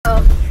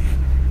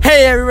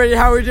Hey everybody,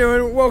 how we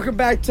doing? Welcome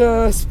back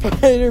to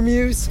Spider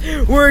Muse.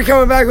 We're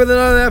coming back with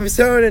another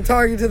episode and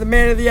talking to the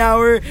man of the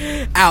hour,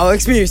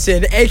 Alex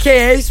Mewson,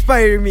 aka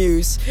Spider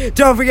Muse.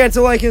 Don't forget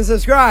to like and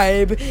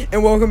subscribe,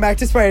 and welcome back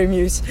to Spider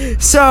Muse.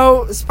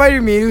 So,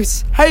 Spider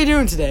Muse, how you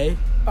doing today?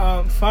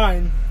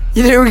 Fine.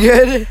 You doing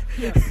good?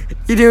 Yeah.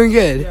 You doing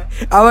good? Yeah.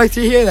 I like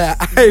to hear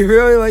that. I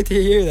really like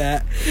to hear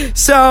that.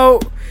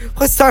 So,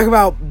 let's talk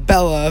about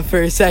Bella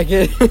for a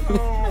second.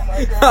 Oh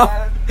my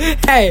god.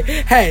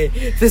 Hey,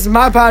 this is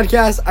my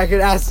podcast. I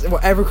can ask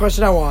whatever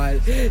question I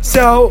want.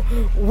 So,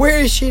 where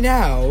is she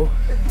now?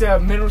 The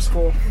middle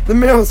school. The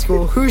middle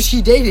school. Who's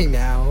she dating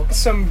now?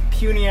 Some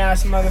puny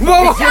ass motherfucker.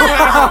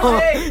 Whoa!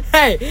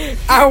 Hey,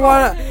 I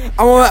want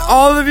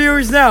all the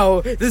viewers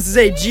know this is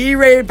a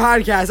G-rated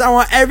podcast. I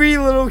want every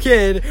little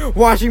kid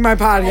watching my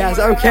podcast,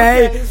 Oh my God,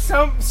 okay?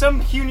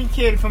 Some puny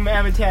kid from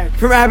Avatech.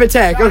 From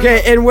Abatech,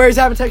 okay? And where's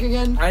Abatech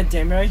again?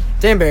 Danbury.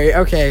 Danbury,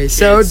 okay.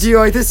 So, do you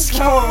like this?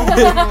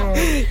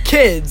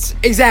 Kids,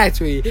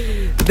 exactly.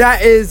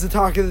 That is the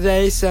talk of the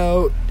day.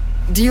 So,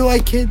 do you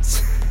like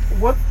kids?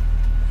 What?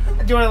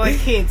 Do I like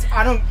kids?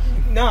 I don't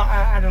know.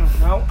 I don't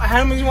know.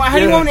 How do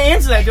you want to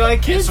answer that? Do I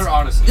like kids? Answer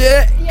honestly.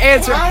 Yeah,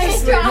 answer.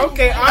 Honestly.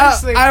 Okay,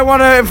 honestly. I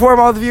want to inform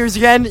all the viewers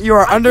again. You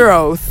are under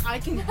oath. I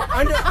can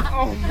under.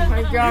 Oh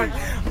my god.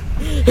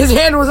 His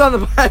hand was on the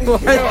Bible.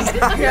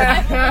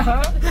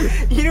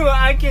 You know what?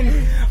 I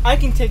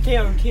can take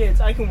care of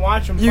kids. I can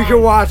watch them. You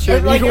can watch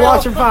it. You can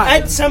watch them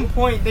fine. At some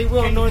point, they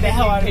will annoy the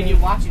hell out of me. Can you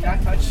watch it,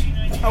 not touch?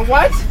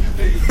 What?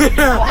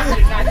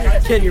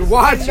 Can you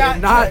watch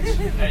and not?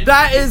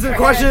 That is the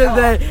question of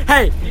the day.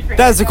 Hey,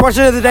 that's the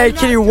question of the day.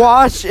 Can you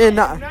watch and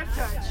not? Not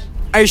touch.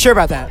 Are you sure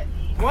about that?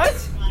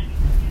 What?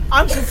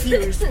 I'm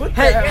confused. What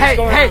the hell is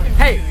going on?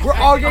 Hey, we're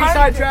all getting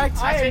sidetracked.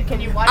 I said, can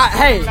you watch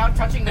hey. it without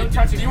touching? No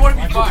touching. Do you want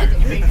to be fired?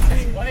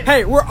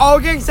 Hey, we're all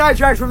getting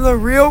sidetracked from the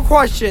real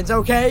questions,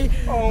 okay?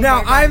 Oh now,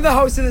 my God. I'm the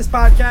host of this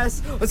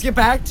podcast. Let's get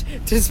back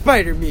to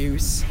Spider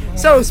Muse.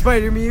 So,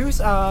 Spider Muse,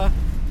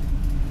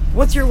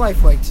 what's your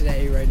life like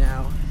today, right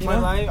now? You My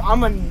know? life?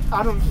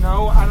 I don't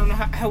know.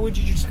 How would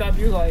you describe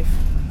your life?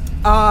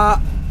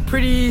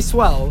 Pretty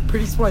swell,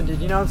 pretty splendid,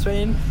 you know what I'm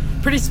saying?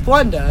 Pretty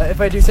Splenda, if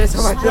I do say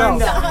so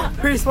myself. Splenda.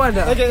 Pretty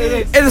Splenda.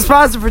 Okay. And the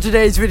sponsor for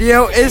today's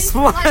video is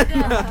Oh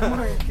Splenda.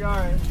 my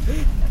god.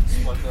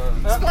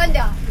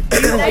 Splenda.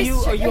 Are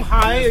you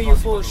high or are you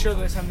full of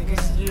sugar or something?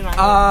 'Cause you're not.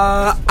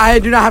 I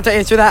do not have to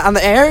answer that on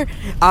the air.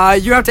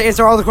 You have to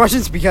answer all the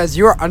questions because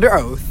you are under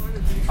oath.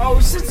 Oh,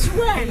 since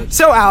when?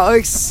 So,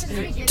 Alex,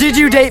 did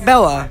you date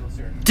Bella?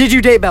 Did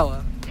you date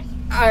Bella?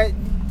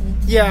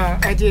 Yeah,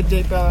 I did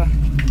date Bella.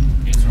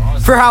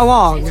 For how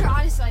long?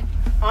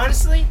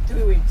 Honestly,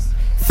 3 weeks.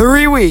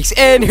 3 weeks.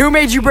 And who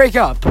made you break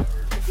up?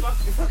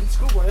 Fucking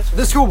school boy. That's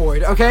The school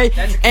board, okay?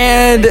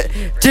 And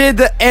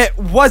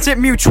was it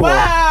mutual?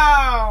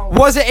 Wow.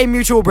 Was it a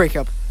mutual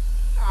breakup?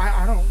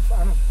 I don't know.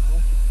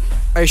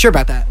 Are you sure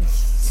about that?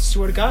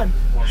 Swear to God.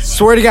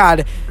 Swear to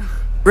God.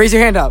 Raise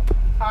your hand up.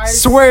 I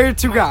Swear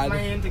to my God.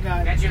 hand to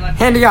God. That's your left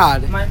Hand to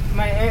God. My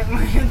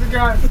hand to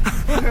God.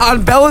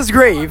 On Bella's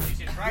grave.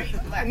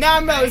 No,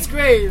 it's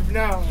grave.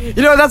 No.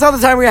 You know, that's all the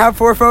time we have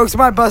for, folks.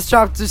 My bus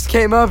stop just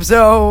came up,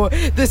 so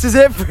this is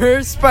it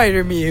for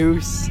Spider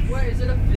Muse.